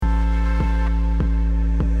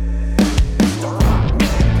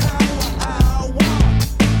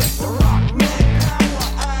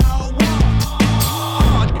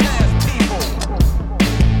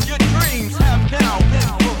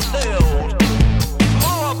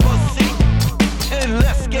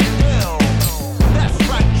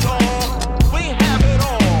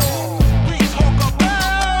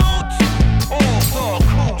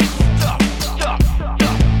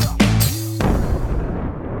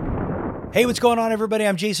Hey, what's going on, everybody?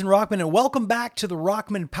 I'm Jason Rockman, and welcome back to the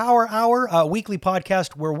Rockman Power Hour, a weekly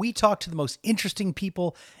podcast where we talk to the most interesting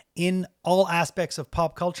people in all aspects of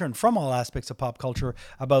pop culture and from all aspects of pop culture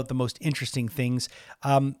about the most interesting things.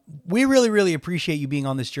 We really appreciate you being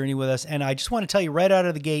on this journey with us. And I just want to tell you right out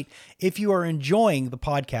of the gate, if you are enjoying the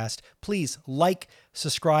podcast, please like,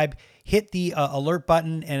 subscribe, hit the alert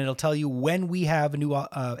button, and it'll tell you when we have new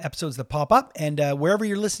episodes that pop up. And wherever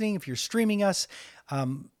you're listening, if you're streaming us,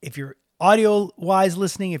 if you're audio-wise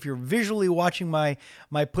listening, if you're visually watching my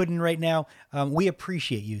pudding right now, we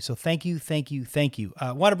appreciate you. So thank you.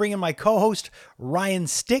 I want to bring in my co-host, Ryan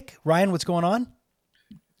Stick. Ryan, what's going on?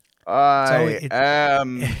 I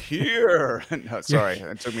am here. No, sorry.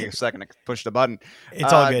 It took me a second to push the button.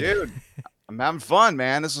 It's all good. Dude, I'm having fun,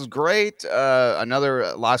 man. This is great.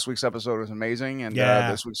 Last week's episode was amazing, and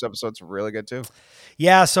this week's episode's really good, too.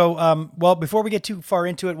 Yeah, so, well, before we get too far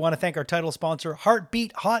into it, I want to thank our title sponsor,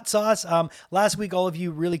 Heartbeat Hot Sauce. Last week, all of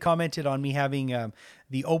you really commented on me having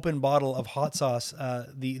the open bottle of hot sauce,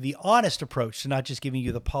 the honest approach to not just giving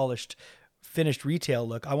you the polished, finished retail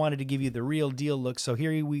look. I wanted to give you the real deal look. So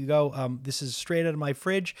here we go. This is straight out of my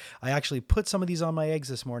fridge. I actually put some of these on my eggs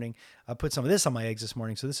this morning. I put some of this on my eggs this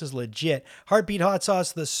morning. So this is legit. Heartbeat Hot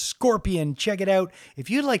Sauce, the Scorpion. Check it out. If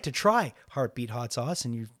you'd like to try Heartbeat Hot Sauce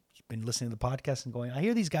and you've been listening to the podcast and going, I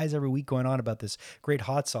hear these guys every week going on about this great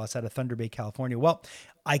hot sauce out of Thunder Bay, California. Well,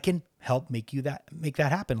 I can help make that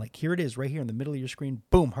happen. Like here it is right here in the middle of your screen.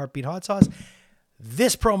 Boom, Heartbeat Hot Sauce.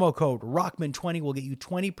 This promo code Rockman20 will get you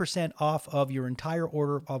 20% off of your entire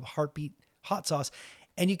order of Heartbeat Hot Sauce.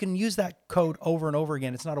 And you can use that code over and over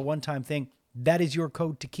again. It's not a one-time thing. That is your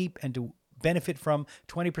code to keep and to benefit from.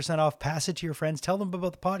 20% off. Pass it to your friends. Tell them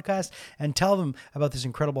about the podcast and tell them about this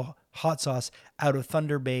incredible hot sauce out of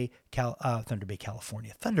Thunder Bay,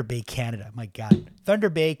 California. Thunder Bay, Canada. My God.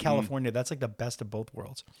 Thunder Bay, California. That's like the best of both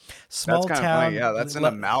worlds. Small that's town. Funny. Yeah, that's an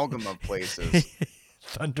amalgam of places.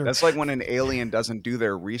 Thunder. That's like when an alien doesn't do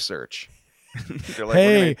their research. They're like,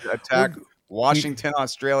 hey, we're going to attack Washington,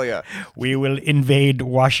 Australia. We will invade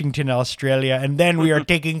Washington, Australia, and then we are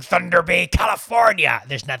taking Thunder Bay, California.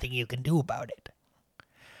 There's nothing you can do about it.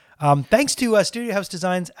 Thanks to Studio House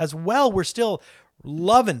Designs as well. We're still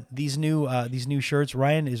loving these new shirts.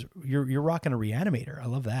 Ryan, you're rocking a Reanimator. I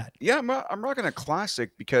love that. Yeah, I'm rocking a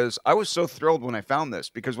classic because I was so thrilled when I found this,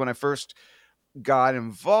 because when I first got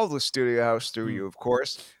involved with Studio House through you, of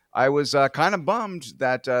course, I was kind of bummed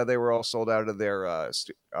that they were all sold out of their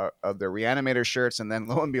Reanimator shirts, and then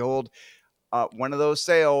lo and behold, one of those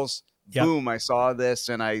sales, boom! I saw this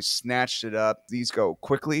and I snatched it up. These go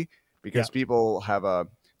quickly because people have a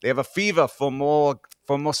fever for more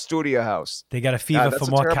Studio House. They got a fever for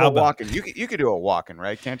more cowbell. Walking. You could do a walking,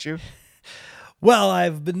 right? Can't you? Well,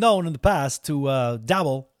 I've been known in the past to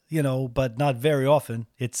dabble, but not very often.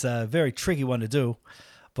 It's a very tricky one to do.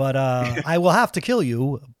 But I will have to kill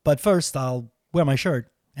you. But first, I'll wear my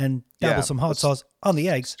shirt and dabble some hot sauce on the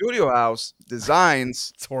eggs. Studio House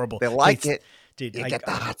Designs. It's horrible. They like it. Dude, you get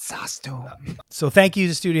the hot sauce too. So thank you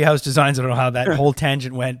to Studio House Designs. I don't know how that whole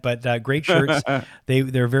tangent went, but great shirts.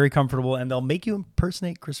 They're very comfortable, and they'll make you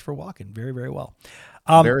impersonate Christopher Walken very, very well.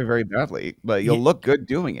 Very, very badly, but you'll look good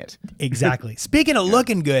doing it. Exactly. Speaking of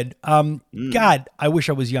looking good, God, I wish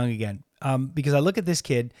I was young again. Because I look at this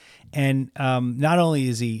kid, and not only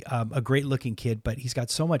is he a great looking kid, but he's got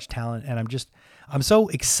so much talent, and I'm so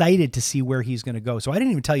excited to see where he's going to go. So I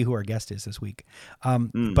didn't even tell you who our guest is this week.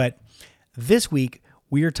 But this week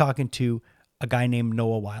we are talking to a guy named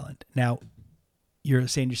Noah Weiland. Now you're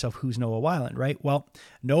saying to yourself, who's Noah Weiland, right? Well,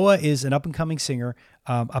 Noah is an up and coming singer,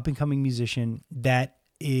 up and coming musician that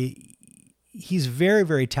he's very,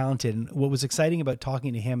 very talented. And what was exciting about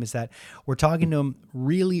talking to him is that we're talking to him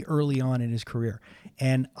really early on in his career.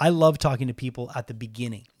 And I love talking to people at the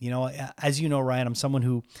beginning. As you know, Ryan, I'm someone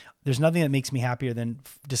who, there's nothing that makes me happier than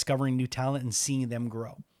discovering new talent and seeing them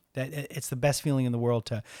grow. That it's the best feeling in the world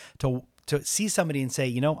to see somebody and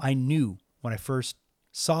say, I knew when I first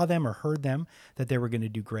saw them or heard them that they were going to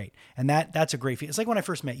do great. And that's a great feeling. It's like when I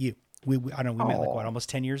first met you. We met almost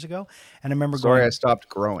 10 years ago. And I remember I stopped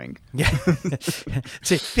growing. Yeah.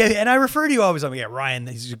 And I refer to you always, I'm like, Ryan,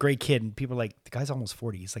 he's a great kid. And people are like, the guy's almost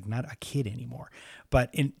 40. He's like not a kid anymore.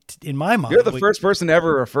 But in my mind, you're the first person to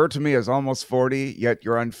ever refer to me as almost 40, yet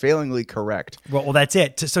you're unfailingly correct. Well, that's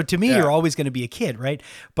it. So to me, you're always going to be a kid, right?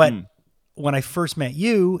 But when I first met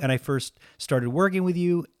you and I first started working with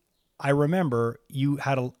you, I remember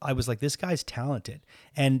I was like, this guy's talented.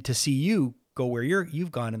 And to see you go where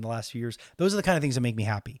you've gone in the last few years, those are the kind of things that make me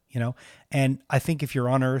happy, And I think if you're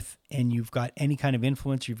on earth and you've got any kind of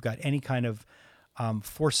influence, you've got any kind of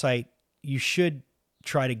foresight, you should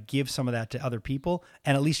try to give some of that to other people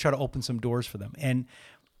and at least try to open some doors for them. And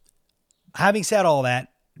having said all that,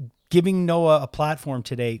 giving Noah a platform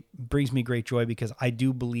today brings me great joy because I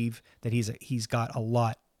do believe that he's got a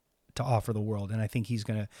lot to offer the world. And I think he's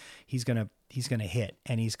going to hit,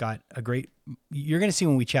 and he's got a great, you're going to see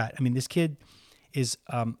when we chat. I mean, this kid is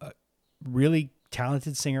a really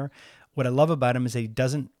talented singer. What I love about him is that he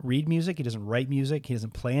doesn't read music. He doesn't write music. He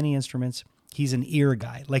doesn't play any instruments. He's an ear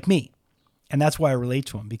guy like me. And that's why I relate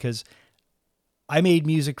to him, because I made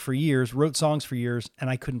music for years, wrote songs for years, and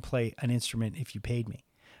I couldn't play an instrument if you paid me.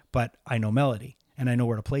 But I know melody and I know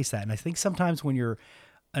where to place that. And I think sometimes when you're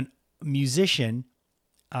a musician,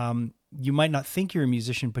 you might not think you're a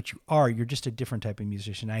musician, but you are. You're just a different type of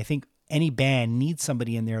musician. And I think any band needs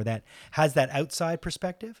somebody in there that has that outside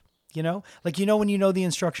perspective. Like, when you know the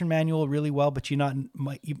instruction manual really well, but you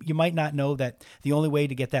might not know that the only way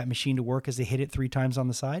to get that machine to work is to hit it 3 times on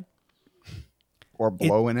the side. Or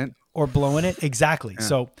blowing it. Or blowing it. Exactly. Yeah.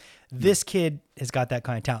 So this kid has got that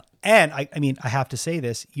kind of talent. And I mean, I have to say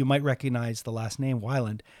this, you might recognize the last name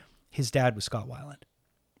Weiland. His dad was Scott Weiland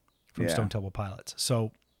from Stone Temple Pilots.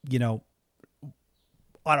 So, on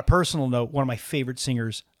a personal note, one of my favorite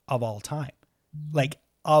singers of all time, like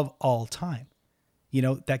of all time,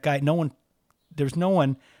 that guy, there's no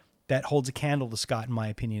one that holds a candle to Scott, in my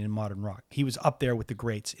opinion, in modern rock. He was up there with the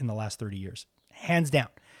greats in the last 30 years, hands down.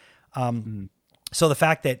 So the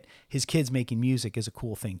fact that his kid's making music is a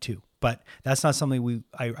cool thing too, but that's not something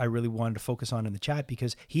I really wanted to focus on in the chat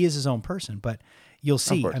because he is his own person, but you'll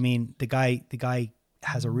see, I mean, the guy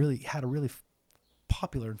had a really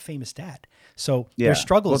popular and famous dad. So there's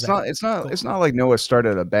struggles. Well, it's not like Noah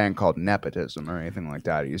started a band called Nepotism or anything like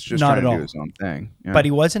that. He's just trying to do his own thing. Yeah. But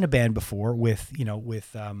he was in a band before with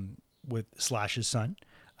Slash's son.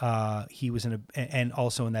 He was and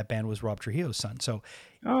also in that band was Rob Trujillo's son. So,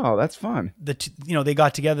 that's fun. They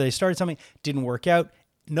got together, they started something, didn't work out.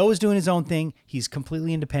 Noah's doing his own thing. He's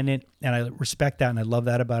completely independent, and I respect that, and I love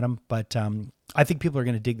that about him. But I think people are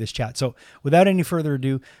going to dig this chat. So without any further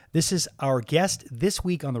ado, this is our guest this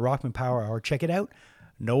week on the Rockman Power Hour. Check it out,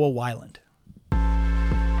 Noah Weiland.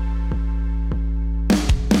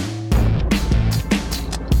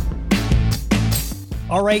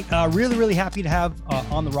 All right, really, really happy to have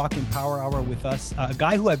on the Rockman Power Hour with us a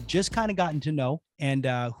guy who I've just kind of gotten to know, and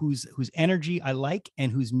whose energy I like,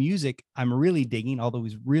 and whose music I'm really digging, although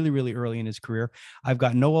he's really, really early in his career. I've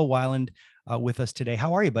got Noah Weiland with us today.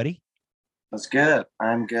 How are you, buddy? That's good.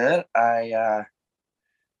 I'm good. I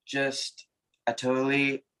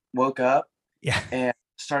totally woke up and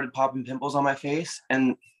started popping pimples on my face.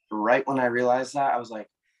 And right when I realized that, I was like,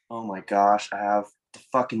 oh my gosh, I have to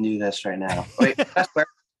fucking do this right now. Wait, I swear.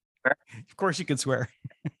 Of course you can swear.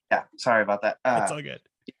 Yeah, sorry about that. It's all good.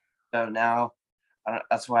 So now,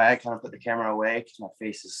 that's why I kind of put the camera away, because my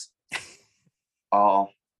face is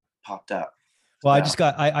all popped up. Well,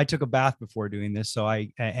 I took a bath before doing this, so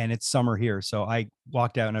and it's summer here, so I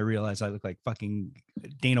walked out and I realized I look like fucking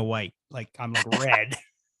Dana White, like I'm like red.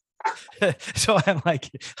 So I'm like,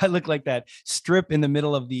 I look like that strip in the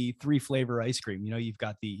middle of the 3 flavor ice cream. You've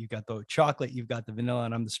got the chocolate, you've got the vanilla,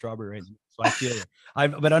 and I'm the strawberry. Right? So I feel it.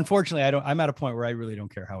 But unfortunately, I'm at a point where I really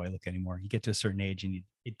don't care how I look anymore. You get to a certain age and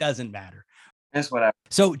it doesn't matter. That's whatever.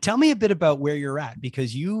 So tell me a bit about where you're at,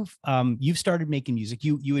 because you've started making music.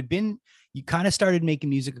 You kind of started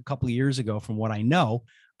making music a couple of years ago, from what I know.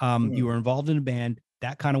 You were involved in a band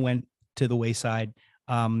that kind of went to the wayside,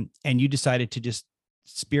 and you decided to just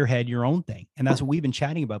spearhead your own thing. And that's what we've been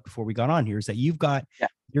chatting about before we got on here, is that you're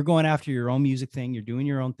going after your own music thing, you're doing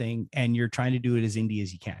your own thing, and you're trying to do it as indie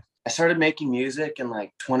as you can. I started making music in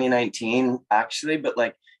like 2019 actually, but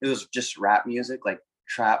like it was just rap music, like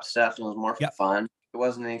trap stuff, and it was more for fun. It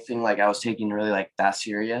wasn't anything like I was taking really like that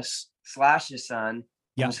serious. Slash's son,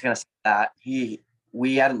 I'm just gonna say that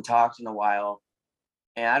we hadn't talked in a while,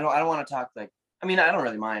 and I don't want to talk like, I mean, I don't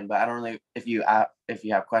really mind, but I don't really, if you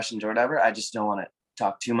have questions or whatever, I just don't want to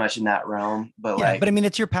talk too much in that realm. But but I mean,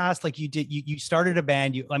 it's your past. Like you started a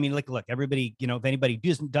band. Look, everybody, if anybody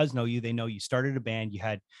does know you, they know you started a band. You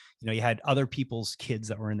had other people's kids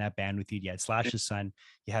that were in that band with you. You had Slash's son,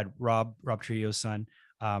 you had Rob Trujillo's son.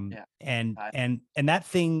 And that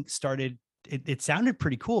thing started, it sounded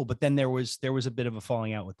pretty cool, but then there was a bit of a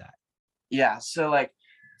falling out with that. Yeah. So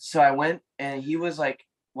I went, and he was like,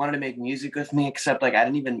 wanted to make music with me, except like I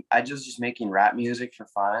was just making rap music for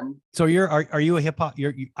fun. So are you a hip hop?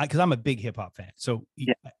 Because I'm a big hip hop fan. So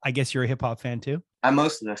I guess you're a hip hop fan too. I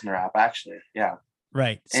mostly listen to rap, actually. Yeah.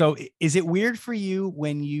 Right. So is it weird for you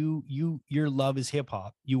when your love is hip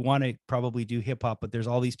hop? You want to probably do hip hop, but there's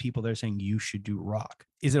all these people there saying you should do rock.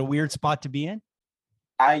 Is it a weird spot to be in?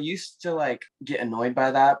 I used to like get annoyed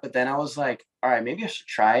by that, but then I was like, all right, maybe I should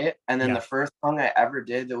try it. And then Yeah. the first song I ever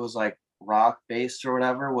did that was like rock based or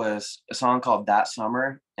whatever was a song called That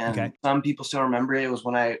Summer. And Okay. some people still remember it. It was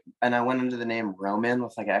when I went under the name Roman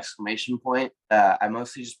with like an exclamation point. I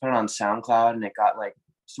mostly just put it on SoundCloud and it got like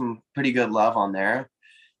some pretty good love on there.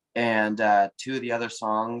 And two of the other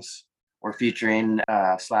songs were featuring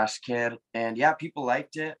Slash Kid. And yeah, people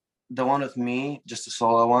liked it. The one with me, just a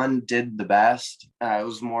solo one, did the best. It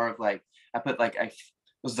was more of like, it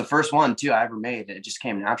was the first one too I ever made. It just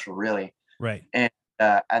came natural, really. Right.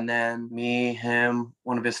 And then me, him,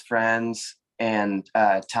 one of his friends, and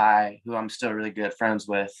Ty, who I'm still really good friends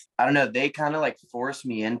with. I don't know, they kind of like forced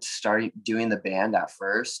me into starting doing the band at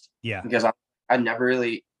first. Yeah. Because I never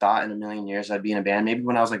really thought in a million years I'd be in a band. Maybe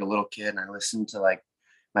when I was like a little kid and I listened to like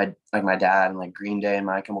my dad and like Green Day and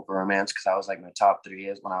My Chemical Romance, because I was like my top three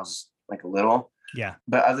is when I was like a little. Yeah.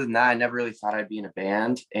 But other than that, I never really thought I'd be in a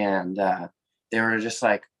band. And they were just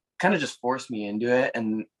like kind of just forced me into it.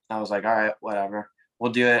 And I was like, all right, whatever,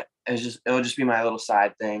 we'll do it. It'll just be my little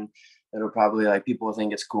side thing. It'll probably like people will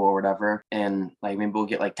think it's cool or whatever. And like maybe we'll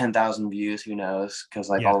get like 10,000 views, who knows? Because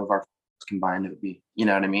like all of our combined, it would be, you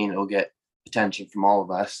know what I mean? It'll get attention from all of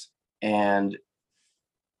us. And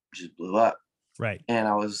just blew up. Right. And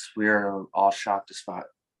we were all shocked as fuck.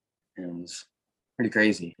 And it was pretty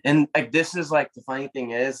crazy. And like, this is like, the funny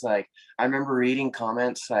thing is like, I remember reading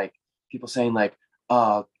comments, like people saying like,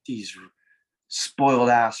 oh, these spoiled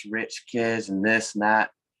ass rich kids and this and that.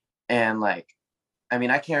 And like, I mean,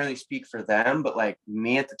 I can't really speak for them, but like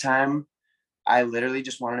me at the time, I literally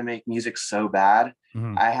just wanted to make music so bad.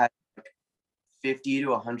 Mm-hmm. I had like $50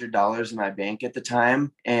 to $100 in my bank at the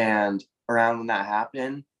time. And around when that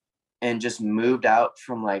happened, and just moved out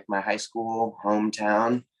from like my high school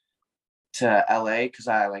hometown to LA because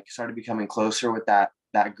I like started becoming closer with that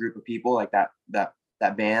group of people, like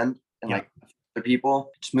that band and like the people.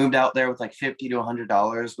 Just moved out there with like $50 to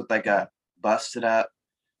 $100 with like a busted up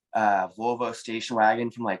Volvo station wagon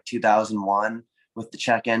from like 2001 with the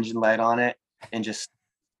check engine light on it, and just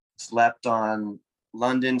slept on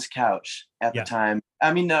London's couch at the time.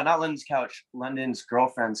 I mean, no, not London's couch, London's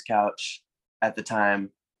girlfriend's couch at the time.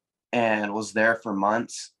 And was there for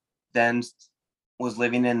months, then was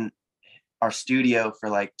living in our studio for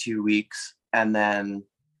like 2 weeks. And then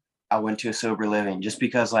I went to a sober living just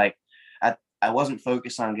because like I wasn't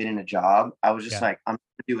focused on getting a job. I was just like, I'm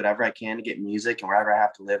gonna do whatever I can to get music, and wherever I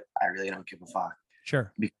have to live, I really don't give a fuck.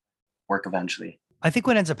 Sure. Work eventually. I think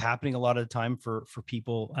what ends up happening a lot of the time for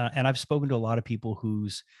people, and I've spoken to a lot of people who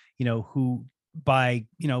by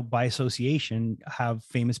association have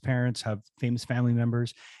famous parents, have famous family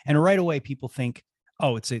members, and right away people think,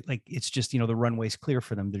 oh, it's just, the runway's clear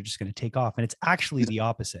for them, they're just going to take off. And it's actually the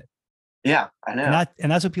opposite. Yeah, I know.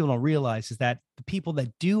 And that's what people don't realize, is that the people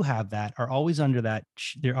that do have that are always under that.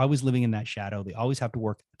 They're always living in that shadow. They always have to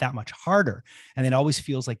work that much harder. And it always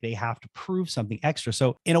feels like they have to prove something extra.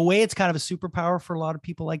 So in a way, it's kind of a superpower for a lot of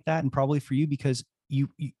people like that. And probably for you, because you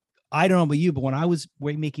I don't know about you, but when I was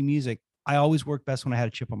making music, I always worked best when I had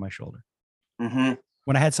a chip on my shoulder. Mm-hmm.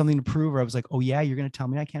 When I had something to prove, or I was like, oh yeah, you're going to tell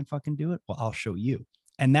me I can't fucking do it? Well, I'll show you.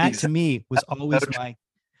 And that to me was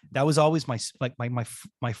always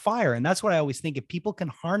my fire. And that's what I always think. If people can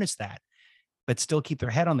harness that, but still keep their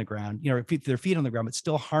head on the ground, their feet on the ground, but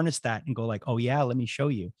still harness that and go like, oh yeah, let me show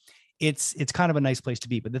you. It's kind of a nice place to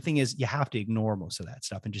be. But the thing is, you have to ignore most of that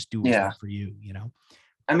stuff and just do what's right for you,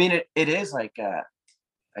 I mean, it is like,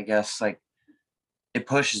 I guess like it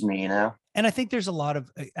pushes me, And I think there's a lot of,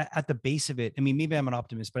 at the base of it, I mean, maybe I'm an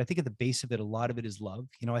optimist, but I think at the base of it, a lot of it is love.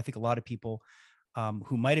 I think a lot of people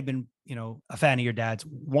who might have been, a fan of your dad's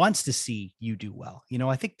wants to see you do well.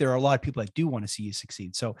 I think there are a lot of people that do want to see you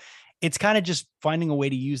succeed. So it's kind of just finding a way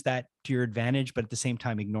to use that to your advantage, but at the same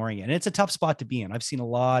time, ignoring it. And it's a tough spot to be in. I've seen a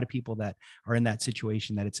lot of people that are in that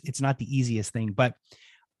situation, that it's not the easiest thing, but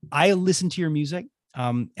I listen to your music.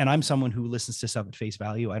 And I'm someone who listens to stuff at face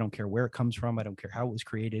value. I don't care where it comes from. I don't care how it was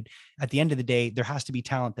created. At the end of the day, there has to be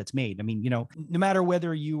talent that's made. I mean, no matter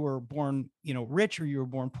whether you were born, rich or you were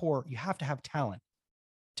born poor, you have to have talent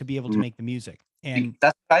to be able to make the music. And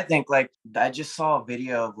that's what I think. Like, I just saw a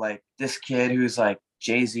video of like this kid who's like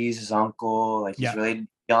Jay-Z's his uncle, like he's related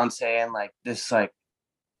to Beyonce, and like this like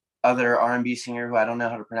other R&B singer who I don't know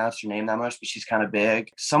how to pronounce her name that much, but she's kind of big.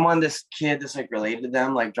 This kid that's like related to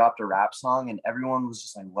them, like dropped a rap song, and everyone was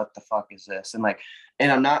just like, what the fuck is this? And like,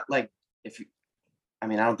 and I'm not like, I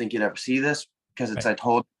don't think you'd ever see this because it's a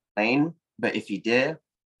whole lane, but if you did,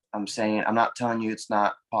 I'm not telling you it's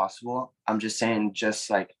not possible. I'm just saying, just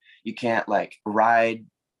like, you can't like ride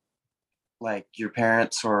like your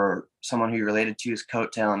parents or someone who you're related to is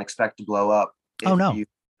coattail and expect to blow up Oh, if no. you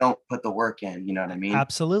don't put the work in, you know what I mean?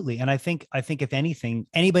 Absolutely. And I think if anything,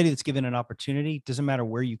 anybody that's given an opportunity, doesn't matter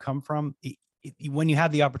where you come from, when you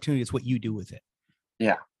have the opportunity, it's what you do with it.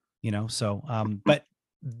 Yeah. So, but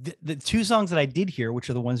the two songs that I did hear, which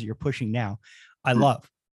are the ones that you're pushing now, I love.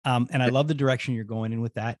 And I love the direction you're going in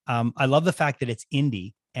with that. I love the fact that it's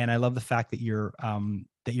indie, and I love the fact that you're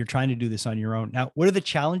trying to do this on your own. Now, what are the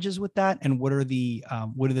challenges with that, and what are the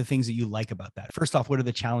things that you like about that? First off, what are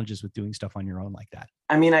the challenges with doing stuff on your own like that?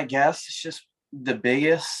 I mean, I guess it's just the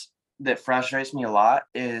biggest that frustrates me a lot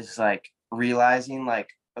is like realizing like,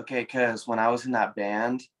 okay, because when I was in that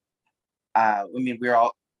band, I mean,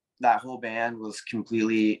 that whole band was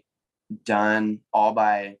completely done all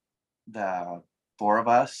by the four of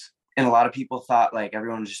us. And a lot of people thought like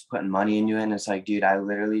everyone was just putting money into it. And it's like, dude, I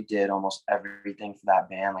literally did almost everything for that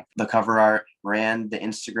band. Like the cover art, ran the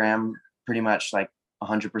Instagram pretty much like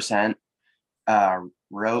 100%,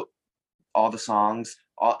 wrote all the songs,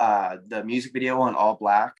 all the music video on All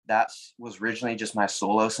Black. That was originally just my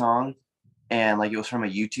solo song. And like it was from a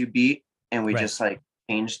YouTube beat. And we just like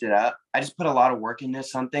changed it up. I just put a lot of work into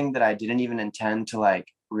something that I didn't even intend to like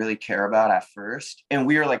really care about at first. And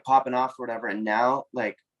we were like popping off or whatever. And now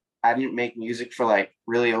like I didn't make music for like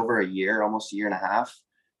really over a year, almost a year and a half,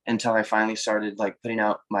 until I finally started like putting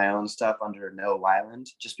out my own stuff under no Weiland,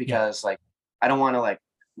 just because like I don't want to like,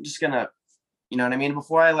 I'm just gonna, you know what I mean?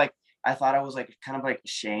 Before I thought I was like kind of like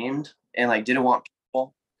ashamed and like didn't want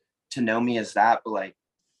people to know me as that, but like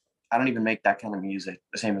I don't even make that kind of music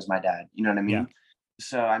the same as my dad, you know what I mean?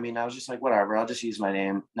 So I mean, I was just like, whatever, I'll just use my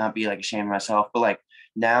name, not be like ashamed of myself. But like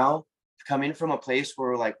now, coming from a place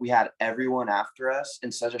where like we had everyone after us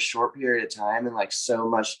in such a short period of time, and like so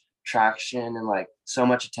much traction and like so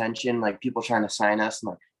much attention, like people trying to sign us, and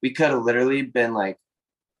like we could have literally been like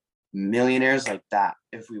millionaires like that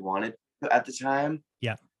if we wanted to at the time.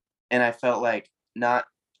 Yeah. And I felt like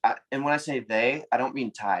and when I say they, I don't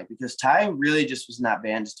mean Ty, because Ty really just was in that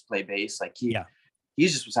band just to play bass. Like he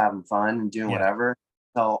just was having fun and doing whatever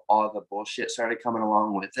until all the bullshit started coming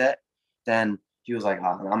along with it. Then he was like,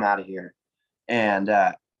 oh, I'm out of here. And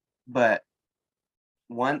but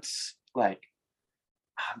once like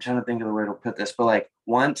I'm trying to think of the way to put this, but like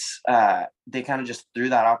once they kind of just threw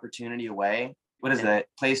that opportunity away. What is it?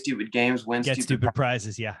 Play stupid games, win stupid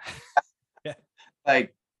prizes. Yeah.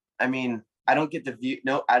 Like, I mean, I don't get the view.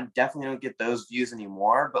 No, I definitely don't get those views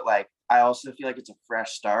anymore. But like, I also feel like it's a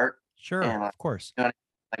fresh start. Sure, and of course. You know,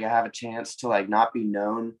 like I have a chance to like not be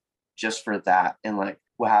known just for that, and like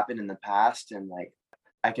what happened in the past, and like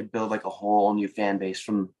I could build like a whole new fan base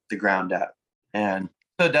from the ground up. And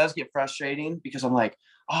so it does get frustrating because I'm like,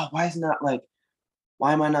 oh, why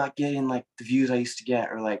am I not getting like the views I used to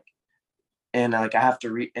get, or like, and like I have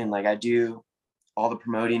to and like I do all the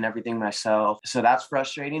promoting, everything myself. So that's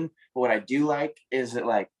frustrating. But what I do like is that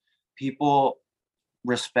like people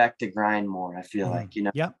respect the grind more. I feel like, you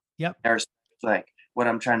know, Yep. I respect like what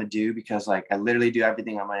I'm trying to do, because like I literally do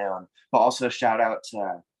everything on my own. But also shout out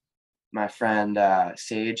to my friend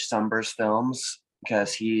Sage Sunburst Films,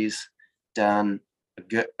 because he's done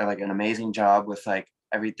an amazing job with like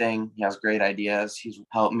everything. He has great ideas. He's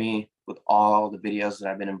helped me with all the videos that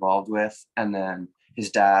I've been involved with. And then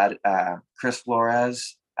his dad, Chris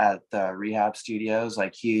Flores at the Rehab Studios,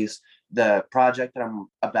 like he's the project that I'm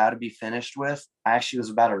about to be finished with. I actually was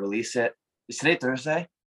about to release it. Is today Thursday?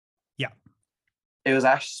 Yeah. It was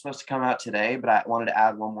actually supposed to come out today, but I wanted to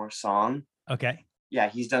add one more song. Okay. Yeah,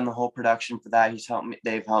 he's done the whole production for that.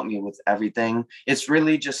 They've helped me with everything. It's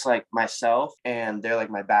really just like myself, and they're like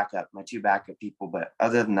my two backup people. But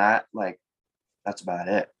other than that, like that's about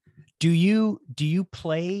it. Do you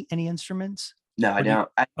play any instruments? No, I don't.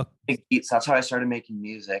 I make beats. That's how I started making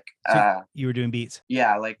music. So you were doing beats?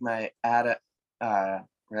 Yeah, like I had a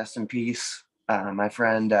rest in peace. My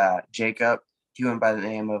friend Jacob, he went by the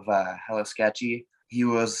name of Hella Sketchy. He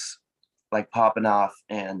was like popping off,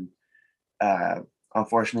 and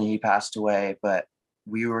unfortunately he passed away. But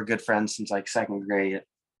we were good friends since like second grade,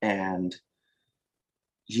 and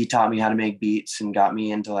he taught me how to make beats and got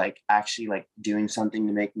me into like actually like doing something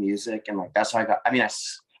to make music. And like that's how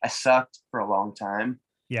I sucked for a long time.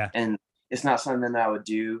 Yeah. And it's not something that I would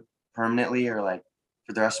do permanently or like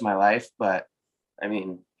for the rest of my life. But I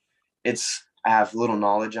mean, I have little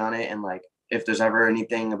knowledge on it. And like, if there's ever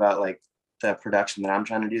anything about like the production that I'm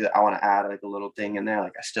trying to do that I want to add like a little thing in there,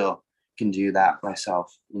 like I still can do that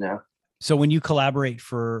myself, you know? So when you collaborate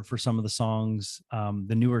for some of the songs,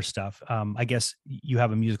 the newer stuff, I guess you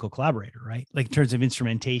have a musical collaborator, right? Like in terms of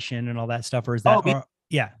instrumentation and all that stuff, or is that?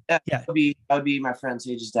 Yeah. That would be my friend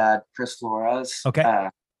Sage's dad, Chris Flores. Okay.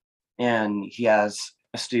 And he has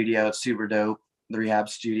a studio. It's super dope. the rehab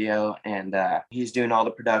studio, and he's doing all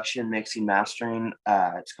the production, mixing, mastering.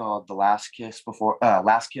 It's called the Last Kiss Before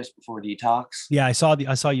Detox. Yeah, I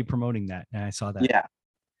saw you promoting that, and I saw that. Yeah,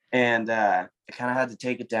 and I kind of had to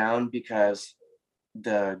take it down because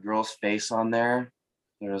the girl's face on there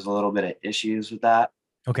was a little bit of issues with that.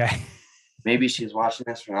 Okay. Maybe she's watching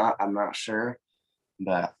this or not, I'm not sure,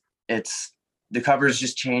 but the cover's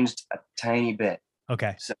just changed a tiny bit.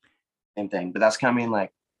 Okay. So same thing, but that's coming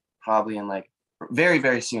like probably in like very,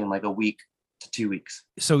 very soon, like a week to 2 weeks.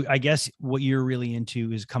 So I guess what you're really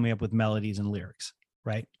into is coming up with melodies and lyrics,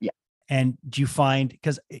 right? Yeah. And do you find,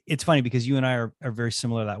 because it's funny because you and I are very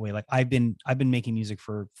similar that way. Like I've been making music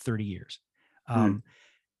for 30 years. And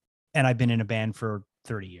I've been in a band for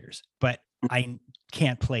 30 years, but I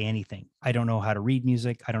can't play anything. I don't know how to read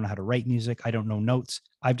music. I don't know how to write music. I don't know notes.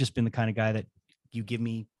 I've just been the kind of guy that you give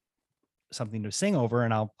me something to sing over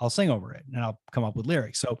and I'll sing over it and I'll come up with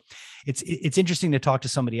lyrics. So it's interesting to talk to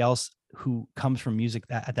somebody else who comes from music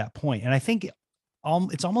at that point. And I think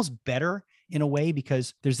it's almost better in a way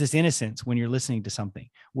because there's this innocence when you're listening to something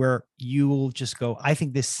where you will just go, I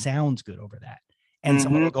think this sounds good over that. And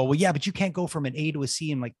someone will go, well, yeah, but you can't go from an A to a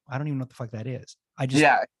C. And like, I don't even know what the fuck that is.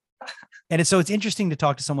 Yeah. And so it's interesting to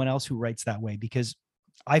talk to someone else who writes that way, because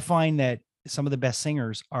I find that some of the best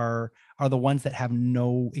singers are the ones that have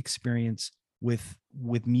no experience with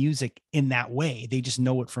music in that way. They just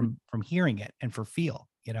know it from hearing it and for feel,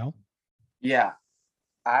 you know? Yeah.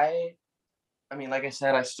 I mean, like I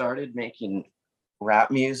said, I started making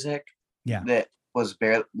rap music that was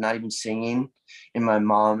barely not even singing, and my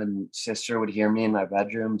mom and sister would hear me in my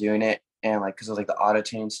bedroom doing it, and like because of like the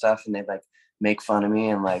auto-tune stuff, and they'd like make fun of me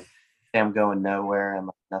and like, hey, I'm going nowhere and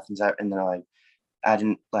like nothing's out, and they're like,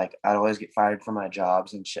 I'd always get fired from my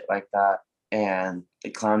jobs and shit like that, and they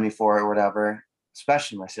clown me for it or whatever,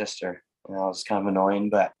 especially my sister. You know, it was kind of annoying,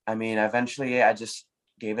 but I mean, eventually I just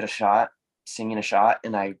gave it a shot, singing a shot,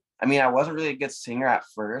 and I mean, I wasn't really a good singer at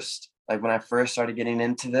first, like when I first started getting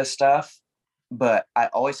into this stuff, but I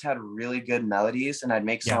always had really good melodies, and I'd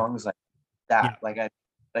make songs like that,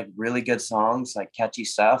 like really good songs, like catchy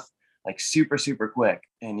stuff, like super, super quick.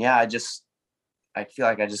 And yeah, I feel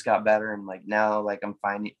like I just got better, and like now, like I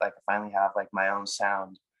finally have like my own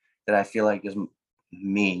sound that I feel like is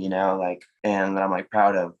me, you know, like, and that I'm like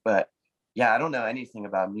proud of. But yeah, I don't know anything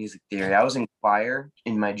about music theory. I was in choir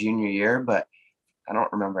in my junior year, but I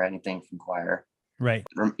don't remember anything from choir. Right.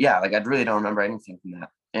 Yeah, like I really don't remember anything from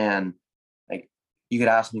that. And like you could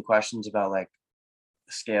ask me questions about like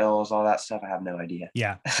scales, all that stuff. I have no idea.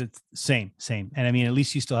 Yeah, it's same. And I mean, at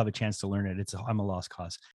least you still have a chance to learn it. I'm a lost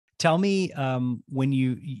cause. Tell me, when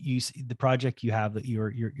you the project you have that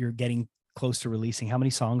you're getting close to releasing, how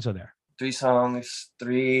many songs are there? 3 songs,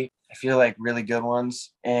 3 I feel like really good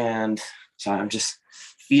ones. And so I'm just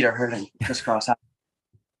feet are hurting, crisscross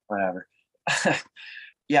whatever.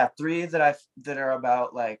 Yeah, 3 that are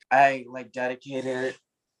about like I like dedicated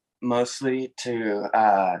mostly to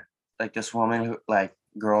like this woman who like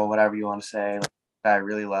girl, whatever you want to say, like, that I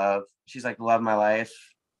really love. She's like the love of my life.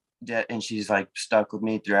 And she's like stuck with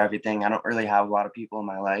me through everything. I don't really have a lot of people in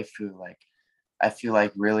my life who like I feel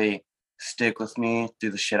like really stick with me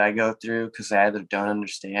through the shit I go through, because they either don't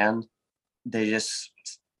understand, they just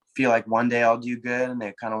feel like one day I'll do good and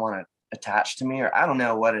they kind of want to attach to me, or I don't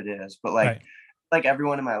know what it is, but like like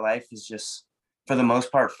everyone in my life is just for the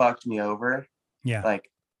most part fucked me over. Yeah. Like,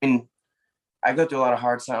 I mean, I go through a lot of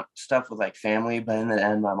hard stuff with like family, but in the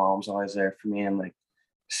end, my mom's always there for me, and like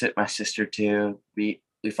my sister too. We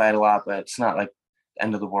fight a lot, but it's not like the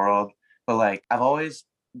end of the world. But like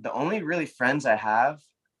the only really friends I have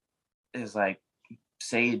is like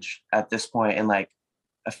Sage at this point, and like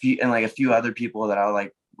a few other people that I'll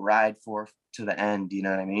like ride for to the end. You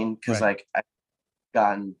know what I mean? Because like I've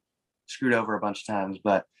gotten screwed over a bunch of times,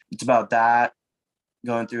 but it's about that,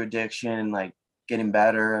 going through addiction, like getting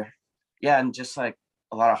better. Yeah, and just like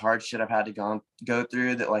a lot of hard shit I've had to go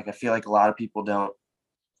through that like I feel like a lot of people don't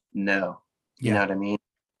know. You know what I mean?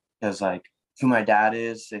 Because like who my dad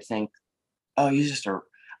is, they think, oh, he's just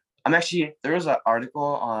there was an article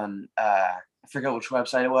on I forget which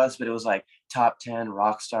website it was, but it was like top 10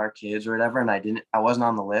 rock star kids or whatever, and I wasn't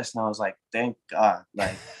on the list, and I was like, thank God.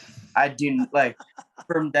 Like I do, like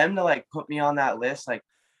for them to like put me on that list, like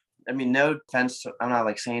I mean, no offense, I'm not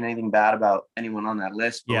like saying anything bad about anyone on that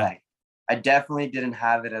list, but like I definitely didn't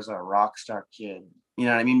have it as a rock star kid. You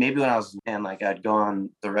know what I mean? Maybe when I was and like I'd go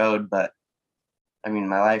on the road, but I mean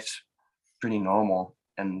my life's pretty normal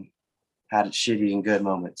and had its shitty and good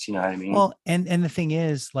moments. You know what I mean? Well, and the thing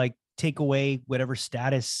is, like, take away whatever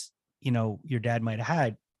status, you know, your dad might have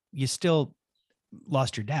had, you still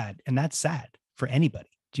lost your dad. And that's sad for anybody.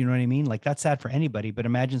 Do you know what I mean? Like that's sad for anybody, but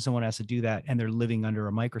imagine someone has to do that and they're living under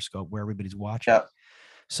a microscope where everybody's watching. Yeah.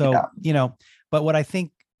 So, Yeah. you know, but what I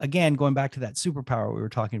think, again, going back to that superpower we were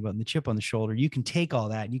talking about and the chip on the shoulder, you can take all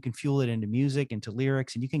that and you can fuel it into music, into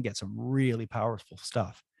lyrics, and you can get some really powerful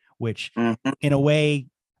stuff, which Mhm. in a way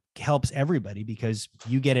helps everybody because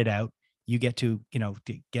you get it out, you get to, you know,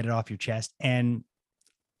 to get it off your chest. And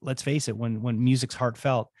let's face it, when music's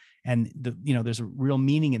heartfelt and the, you know, there's a real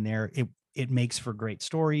meaning in there, it makes for great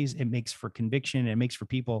stories, it makes for conviction, it makes for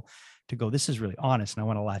people to go, this is really honest and I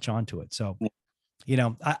want to latch onto it. So, you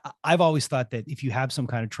know, I've always thought that if you have some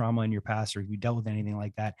kind of trauma in your past or if you dealt with anything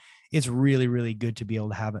like that, it's really, really good to be able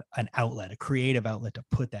to have an outlet, a creative outlet to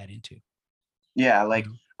put that into. Yeah, You like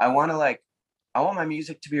know? I want my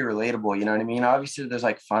music to be relatable, you know what I mean? Obviously there's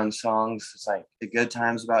like fun songs, it's like the good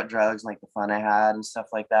times about drugs, and like the fun I had and stuff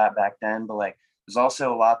like that back then, but like there's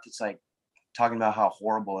also a lot that's like talking about how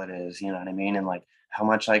horrible it is, you know what I mean? And like how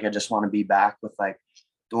much like I just want to be back with like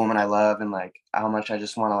the woman I love, and like how much I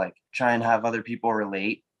just want to like try and have other people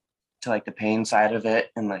relate to like the pain side of it.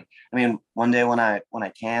 And like, I mean, one day when I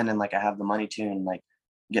can and like I have the money to and like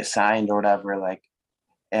get signed or whatever, like,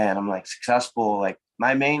 and I'm like successful, like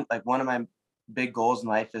my main, like one of my big goals in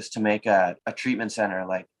life is to make a treatment center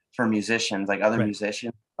like for musicians, like other Right.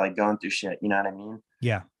 musicians like going through shit, you know what I mean?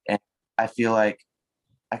 Yeah. And I feel like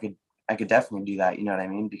I could I could definitely do that, you know what I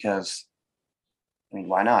mean? Because I mean,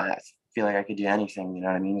 why not? I feel like I could do anything, you know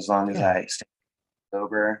what I mean? As long as Yeah. I stay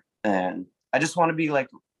sober, and I just want to be like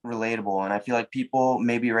relatable. And I feel like people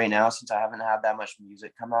maybe right now, since I haven't had that much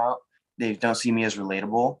music come out, they don't see me as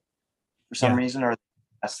relatable for some Yeah. reason, or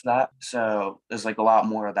that's that. So there's like a lot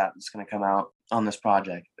more of that that's going to come out on this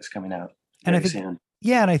project that's coming out And I very think, soon.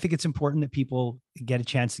 yeah, and I think it's important that people get a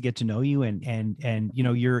chance to get to know you, and you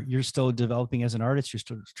know, you're still developing as an artist,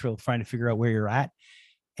 you're still trying to figure out where you're at,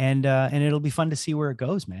 and it'll be fun to see where it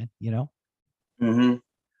goes, man, you know.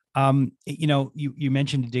 Mm-hmm. You know, you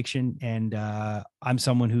mentioned addiction, and I'm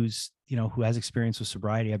someone who's, you know, who has experience with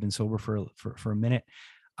sobriety. I've been sober for a minute.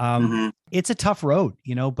 Mm-hmm. It's a tough road,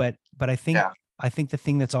 you know, but Yeah. I think the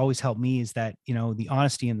thing that's always helped me is that, you know, the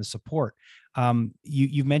honesty and the support.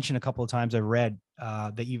 You've mentioned a couple of times I've read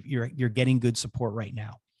that you're getting good support right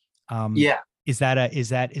now. Um, Yeah. is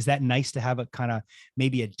that nice to have a kind of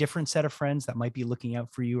maybe a different set of friends that might be looking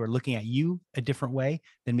out for you or looking at you a different way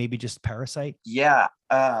than maybe just Parasite? Yeah.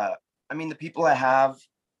 I mean, the people I have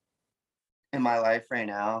in my life right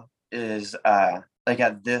now is like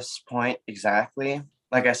at this point exactly.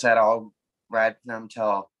 Like I said, I'll ride for them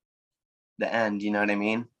till the end, you know what I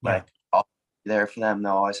mean? Yeah. Like I'll be there for them.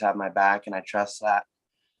 They'll always have my back, and I trust that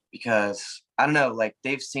because I don't know, like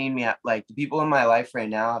they've seen me at like the people in my life right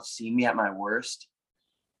now have seen me at my worst,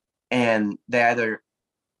 and they either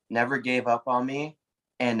never gave up on me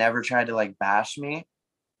and never tried to like bash me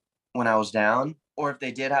when I was down, or if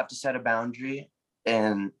they did have to set a boundary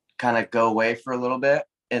and kind of go away for a little bit,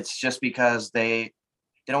 it's just because they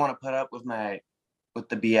don't want to put up with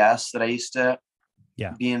the BS that I used to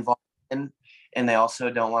Yeah. be involved in, and they also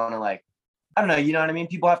don't want to like, I don't know, you know what I mean?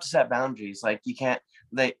 People have to set boundaries. Like you can't,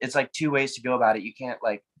 it's like two ways to go about it. You can't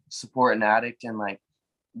like support an addict and like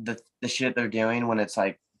the shit they're doing when it's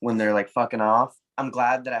like when they're like fucking off. I'm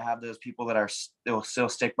glad that I have those people that will still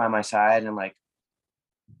stick by my side and like,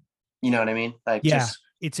 you know what I mean? Like Yeah, just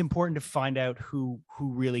it's important to find out who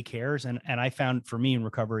really cares, and I found, for me in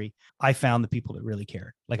recovery, I found the people that really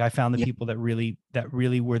cared. Like I found the yeah, people that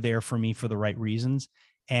really were there for me for the right reasons.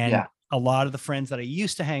 And yeah, a lot of the friends that I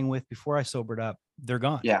used to hang with before I sobered up, they're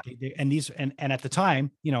gone. yeah. And these, and at the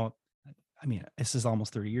time, you know, I mean, this is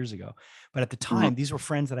almost 30 years ago, but at the Mhm. time, these were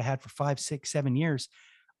friends that I had for 5, 6, 7 years.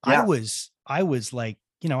 I Yeah, was, I was like,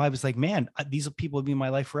 you know, I was like, man, these people will be in my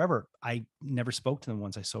life forever. I never spoke to them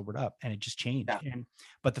once I sobered up, and it just yeah, changed.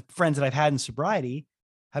 But the friends that I've had in sobriety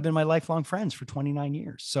have been my lifelong friends for 29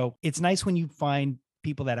 years. So it's nice when you find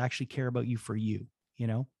people that actually care about you for you, you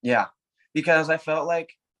know? yeah. Because I felt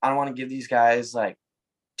like I don't want to give these guys like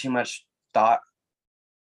too much thought,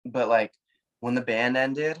 but like when the band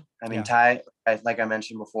ended, I mean Yeah. Ty, like I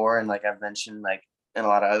mentioned before, and like I've mentioned like in a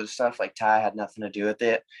lot of other stuff, like Ty had nothing to do with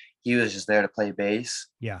it. He was just there to play bass.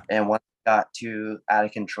 Yeah. And once it got too out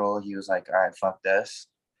of control, he was like, all right, fuck this.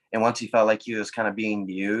 And once he felt like he was kind of being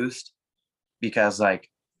used, because like,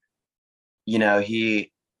 you know, he's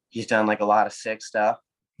done like a lot of sick stuff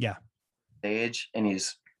Yeah. stage, and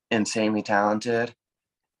he's insanely talented.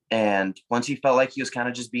 And once he felt like he was kind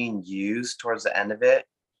of just being used towards the end of it,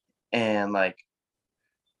 and like,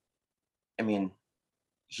 I mean,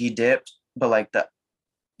 he dipped, but like the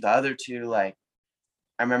other two, like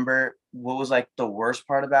I remember what was like the worst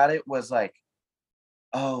part about it was like,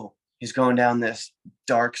 oh, he's going down this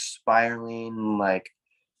dark spiraling like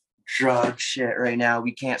drug shit right now.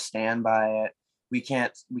 We can't stand by it. We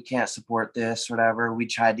can't support this, whatever. We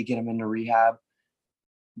tried to get him into rehab.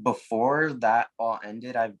 Before that all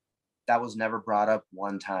ended, that was never brought up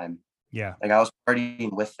one time. Yeah. Like I was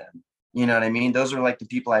partying with them. You know what I mean? Those are like the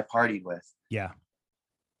people I partied with. Yeah.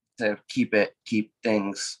 To keep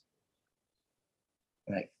things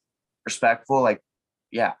like respectful. Like,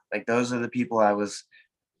 yeah, like those are the people I was,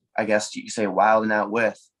 I guess you could say, wilding out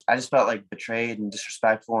with. I just felt like betrayed and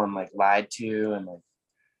disrespectful and like lied to, and like,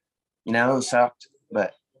 you know, it sucked.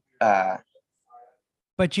 But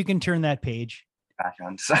you can turn that page. Back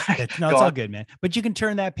on. Sorry. It's all good, man. But you can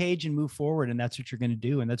turn that page and move forward, and that's what you're going to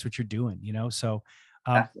do, and that's what you're doing, you know. So,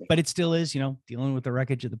 exactly. But it still is, you know, dealing with the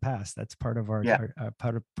wreckage of the past. That's part of our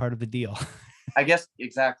part of the deal. I guess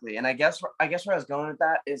exactly, and I guess where I was going with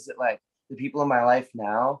that is that like the people in my life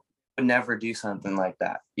now would never do something like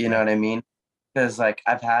that. You know what I mean? Because like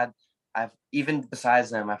I've even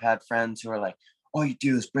besides them, I've had friends who are like, all you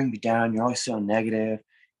do is bring me down. You're always so negative.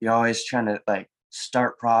 You're always trying to like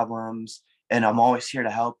start problems, and I'm always here to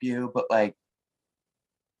help you. But like,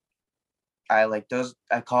 I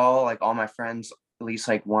call like all my friends at least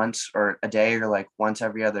like once or a day, or like once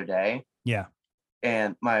every other day. Yeah.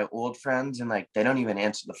 And my old friends, and like, they don't even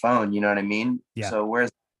answer the phone. You know what I mean? Yeah. So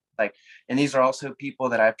whereas like, and these are also people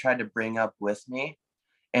that I've tried to bring up with me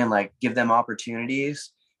and like give them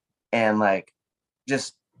opportunities and like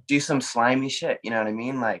just do some slimy shit. You know what I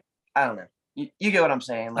mean? Like, I don't know. You get what I'm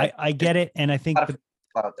saying? Like, I get it. And I think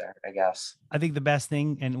out there, I guess. I think the best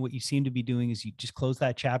thing and what you seem to be doing is you just close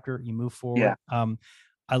that chapter, you move forward. Yeah.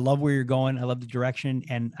 I love where you're going. I love the direction.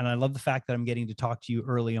 And I love the fact that I'm getting to talk to you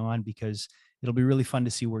early on, because it'll be really fun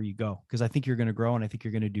to see where you go. Cause I think you're going to grow, and I think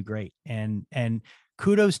you're going to do great. And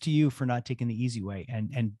kudos to you for not taking the easy way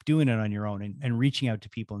and doing it on your own and reaching out to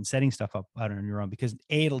people and setting stuff up out on your own, because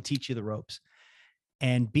A, it'll teach you the ropes.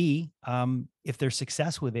 And B, if there's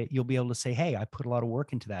success with it, you'll be able to say, hey, I put a lot of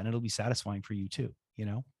work into that, and it'll be satisfying for you too, you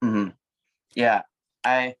know? Mm-hmm. Yeah.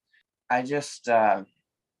 I just, I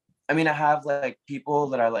mean, I have like people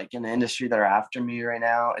that are like in the industry that are after me right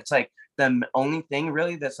now. It's like the only thing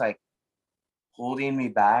really that's like holding me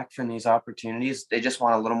back from these opportunities. They just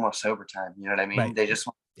want a little more sober time. You know what I mean? Right. They just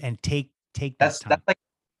want, and take that's time. That's like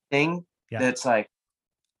the thing that's like,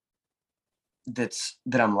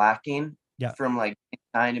 that I'm lacking from like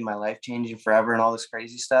signed in my life changing forever and all this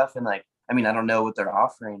crazy stuff. And like, I mean, I don't know what they're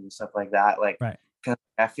offering and stuff like that. Like, cause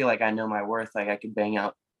I feel like I know my worth. Like I could bang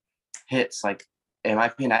out hits. Like, in my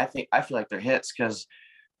opinion, I feel like they're hits because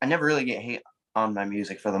I never really get hate on my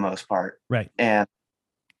music for the most part. Right. And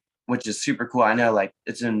which is super cool. I know like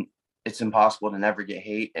it's impossible to never get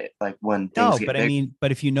hate like when things get big. I mean,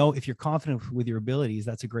 but if you're confident with your abilities,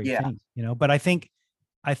 that's a great thing, you know. But I think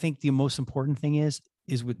the most important thing is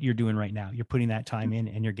what you're doing right now. You're putting that time in,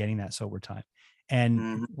 and you're getting that sober time.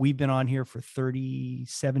 And we've been on here for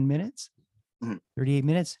 37 minutes, 38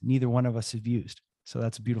 minutes. Neither one of us have used. So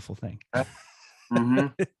that's a beautiful thing.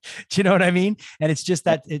 Do you know what I mean? And it's just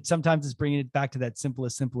that sometimes it's bringing it back to that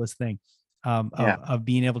simplest thing of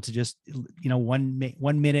being able to just, you know, 1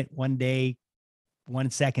 minute, 1 day,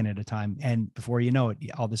 1 second at a time. And before you know it,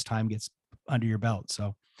 all this time gets under your belt.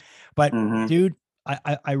 So, but dude,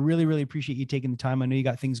 I really, really appreciate you taking the time. I know you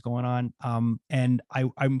got things going on. And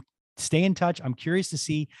I'm stay in touch. I'm curious to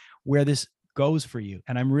see where this goes for you.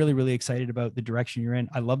 And I'm really, really excited about the direction you're in.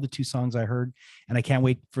 I love the 2 songs I heard, and I can't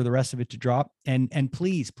wait for the rest of it to drop. And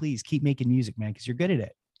please keep making music, man, because you're good at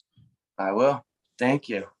it. I will. Thank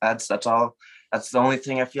you. That's all. That's the only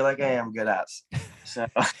thing I feel like I am good at. So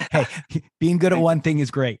hey, being good at one thing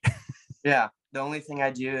is great. Yeah. The only thing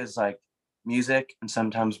I do is like music and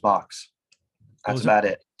sometimes box. That's about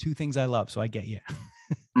it. 2 things I love. So I get you.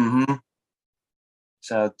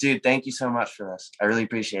 So dude, thank you so much for this. I really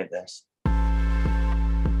appreciate this.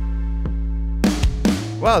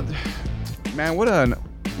 Well, man, what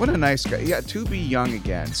a nice guy. Yeah, to be young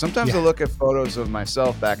again. Sometimes I look at photos of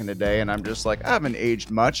myself back in the day, and I'm just like, I haven't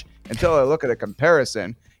aged much until I look at a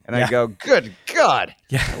comparison, and I go, "Good God,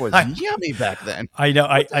 that was yummy back then." I know.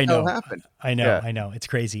 What I know. Happened? I know. I know. It's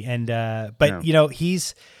crazy. And but you know,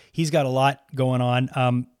 he's got a lot going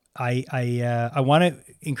on. I want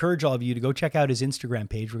to encourage all of you to go check out his Instagram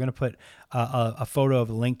page. We're going to put a photo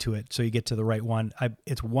of a link to it so you get to the right one.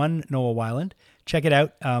 It's one Noah Weiland. Check it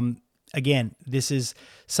out. Again, this is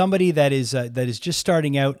somebody that is just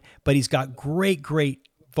starting out, but he's got great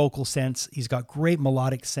vocal sense. He's got great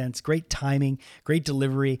melodic sense, great timing, great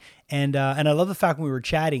delivery. And I love the fact when we were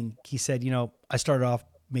chatting, he said, you know, I started off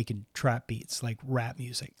making trap beats, like rap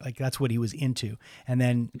music. Like that's what he was into. And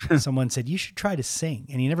then someone said, you should try to sing.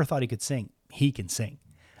 And he never thought he could sing. He can sing.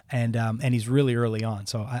 And he's really early on.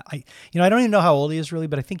 So I don't even know how old he is really,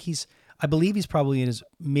 but I believe he's probably in his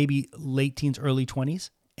maybe late teens, early 20s.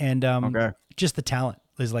 And just the talent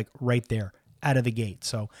is like right there out of the gate.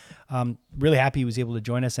 So really happy he was able to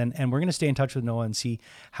join us. And we're going to stay in touch with Noah and see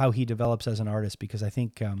how he develops as an artist, because I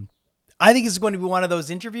think it's going to be one of those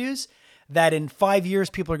interviews that in 5 years,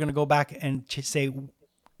 people are going to go back and say,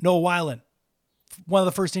 Noah Weiland, one of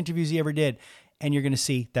the first interviews he ever did. And you're going to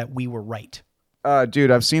see that we were right. Dude,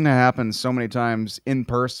 I've seen that happen so many times in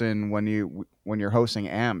person when you're hosting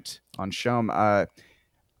Amped on Shum.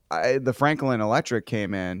 The Franklin Electric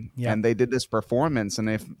came in and they did this performance. And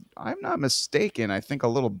if I'm not mistaken, I think a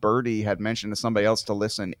little birdie had mentioned to somebody else to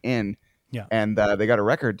listen in. Yeah. And they got a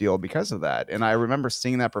record deal because of that. And I remember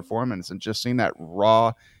seeing that performance and just seeing that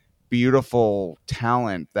raw, beautiful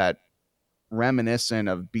talent, that reminiscent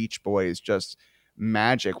of Beach Boys, just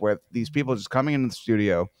magic, with these people just coming into the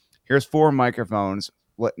studio. Here's 4 microphones,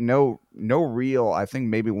 no real, I think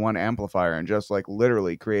maybe 1 amplifier, and just like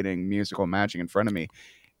literally creating musical magic in front of me.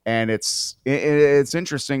 And it's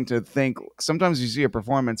interesting to think, sometimes you see a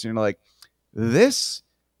performance and you're like, this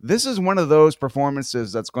is one of those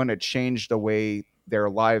performances that's going to change the way their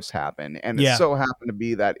lives happen. And it so happened to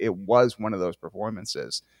be that it was one of those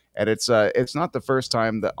performances. And it's not the first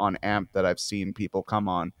time that on Amp that I've seen people come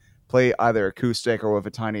on, play either acoustic or with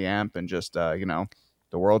a tiny amp, and just the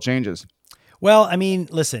world changes. Well, I mean,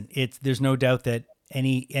 listen, there's no doubt that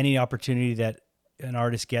any opportunity that an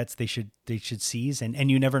artist gets, they should seize,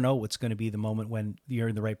 and you never know what's going to be the moment when you're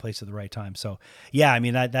in the right place at the right time. So yeah, I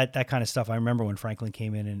mean, that kind of stuff. I remember when Franklin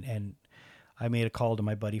came in and I made a call to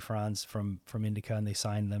my buddy Franz from Indica, and they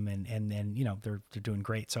signed them, and they're doing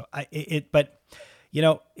great. So I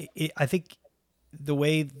think the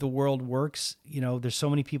way the world works, there's so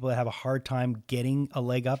many people that have a hard time getting a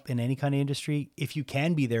leg up in any kind of industry. If you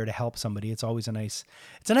can be there to help somebody, it's always a nice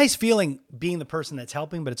feeling being the person that's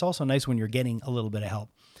helping, but it's also nice when you're getting a little bit of help.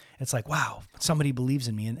 It's like, wow, somebody believes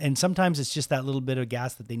in me. And sometimes it's just that little bit of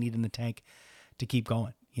gas that they need in the tank to keep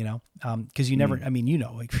going, because you never, I mean,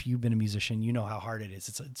 like if you've been a musician, you know how hard it is.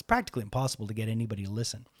 It's practically impossible to get anybody to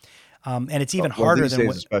listen. And it's even harder these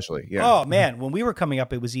days, especially. Yeah. Oh man, when we were coming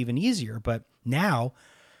up, it was even easier. But now,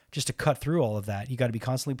 just to cut through all of that, you got to be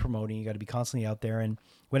constantly promoting. You got to be constantly out there. And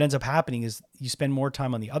what ends up happening is you spend more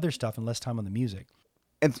time on the other stuff and less time on the music.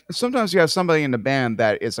 And sometimes you have somebody in the band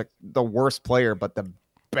that is like the worst player, but the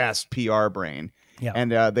best PR brain. Yeah.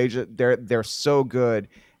 And they're so good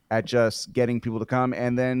at just getting people to come.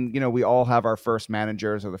 And then, we all have our first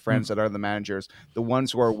managers, or the friends that are the managers, the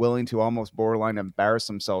ones who are willing to almost borderline embarrass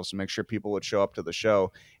themselves to make sure people would show up to the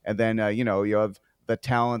show. And then, you have the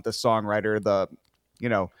talent, the songwriter,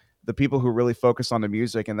 the people who really focus on the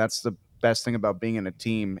music. And that's the best thing about being in a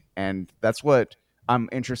team. And that's what I'm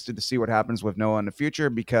interested to see what happens with Noah in the future,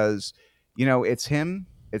 because, it's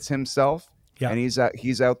himself. Yeah. And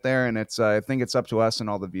he's out there, and I think it's up to us and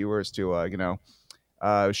all the viewers to,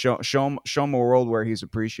 show him a world where he's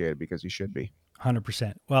appreciated, because he should be.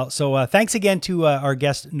 100%. Well, so thanks again to our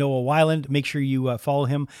guest, Noah Weiland. Make sure you follow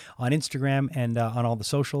him on Instagram and on all the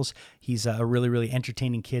socials. He's a really, really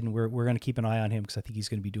entertaining kid, and we're going to keep an eye on him because I think he's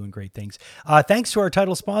going to be doing great things. Thanks to our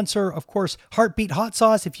title sponsor, of course, Heartbeat Hot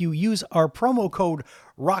Sauce. If you use our promo code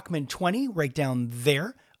Rockman20 right down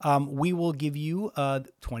there, we will give you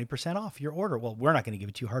 20% off your order. Well, we're not going to give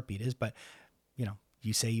it to you, Heartbeat is, but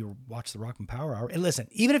you say you watch the Rockman Power Hour. And listen,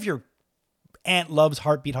 even if your aunt loves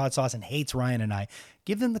Heartbeat Hot Sauce and hates Ryan and I,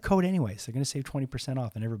 give them the code anyways. They're going to save 20%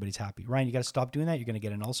 off, and everybody's happy. Ryan, you got to stop doing that. You're going to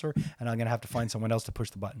get an ulcer, and I'm going to have to find someone else to push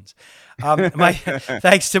the buttons.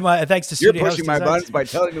 Thanks to Studio House You're pushing my buttons by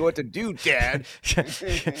telling me what to do, Dad.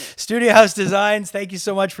 Studio House Designs. Thank you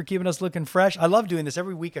so much for keeping us looking fresh. I love doing this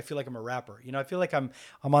every week. I feel like I'm a rapper. I feel like I'm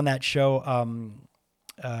on that show,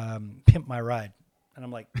 Pimp My Ride. And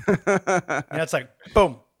I'm like, it's like,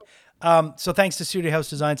 boom. So thanks to Studio House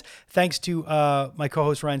Designs. Thanks to my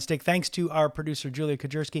co-host, Ryan Stick. Thanks to our producer, Julia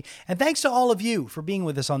Kajerski. And thanks to all of you for being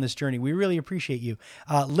with us on this journey. We really appreciate you.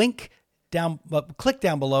 Click down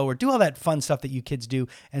below, or do all that fun stuff that you kids do,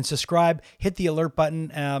 and subscribe, hit the alert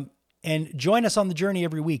button, and join us on the journey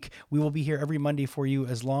every week. We will be here every Monday for you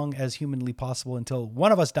as long as humanly possible until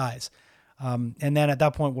one of us dies. And then at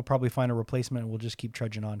that point, we'll probably find a replacement, and we'll just keep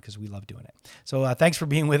trudging on because we love doing it. So thanks for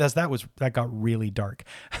being with us. That got really dark.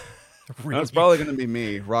 That's probably going to be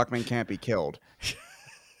me. Rockman can't be killed.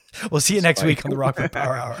 We'll see you next week on the Rockman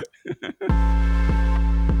Power Hour.